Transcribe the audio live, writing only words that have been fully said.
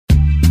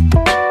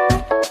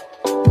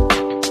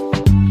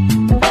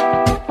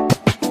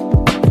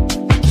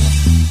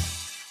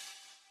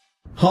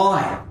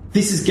Hi,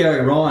 this is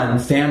Gary Ryan,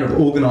 founder of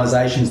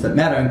Organisations That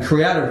Matter and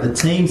creator of the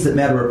Teams That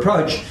Matter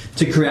approach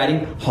to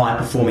creating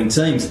high-performing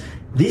teams.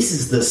 This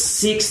is the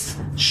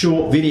 6th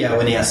short video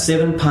in our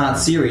 7-part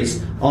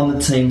series on the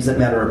Teams That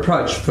Matter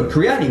approach for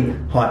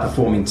creating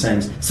high-performing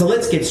teams. So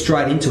let's get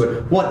straight into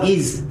it. What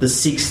is the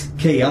 6th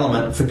key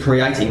element for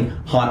creating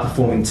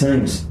high-performing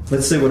teams?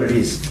 Let's see what it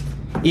is.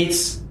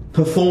 It's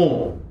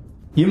perform.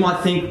 You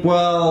might think,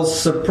 well,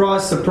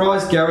 surprise,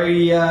 surprise,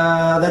 Gary,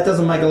 that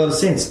doesn't make a lot of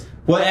sense.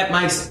 Well, it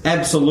makes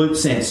absolute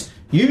sense.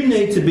 You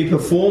need to be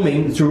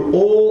performing through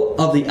all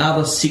of the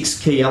other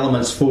 6 key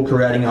elements for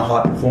creating a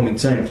high-performing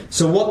team.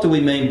 So what do we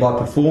mean by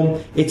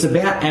perform? It's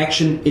about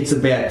action, it's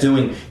about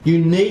doing.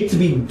 You need to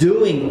be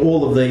doing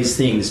all of these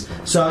things.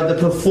 So the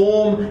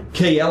perform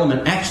key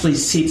element actually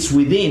sits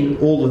within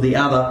all of the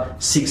other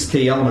 6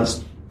 key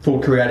elements for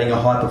creating a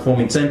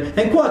high-performing team.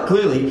 And quite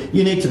clearly,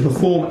 you need to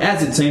perform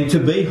as a team to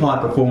be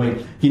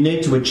high-performing. You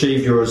need to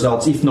achieve your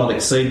results, if not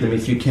exceed them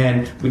if you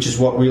can, which is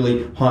what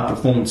really high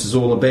performance is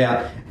all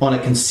about, on a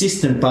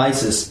consistent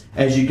basis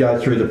as you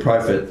go through the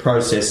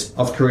process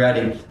of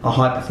creating a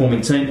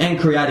high-performing team and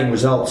creating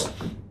results.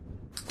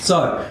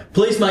 So,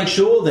 please make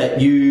sure that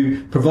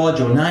you provide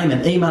your name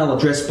and email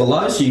address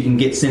below so you can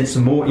get sent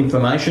some more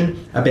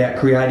information about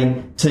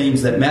creating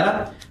teams that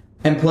matter.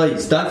 And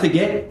please, don't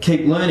forget,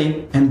 keep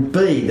learning and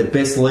be the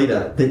best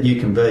leader that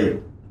you can be.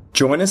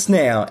 Join us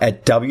now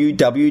at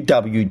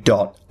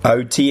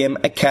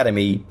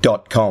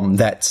www.otmacademy.com.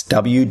 That's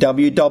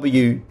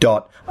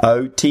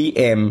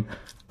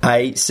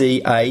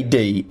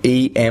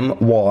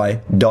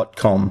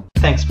www.otmacademy.com.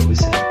 Thanks for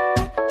listening.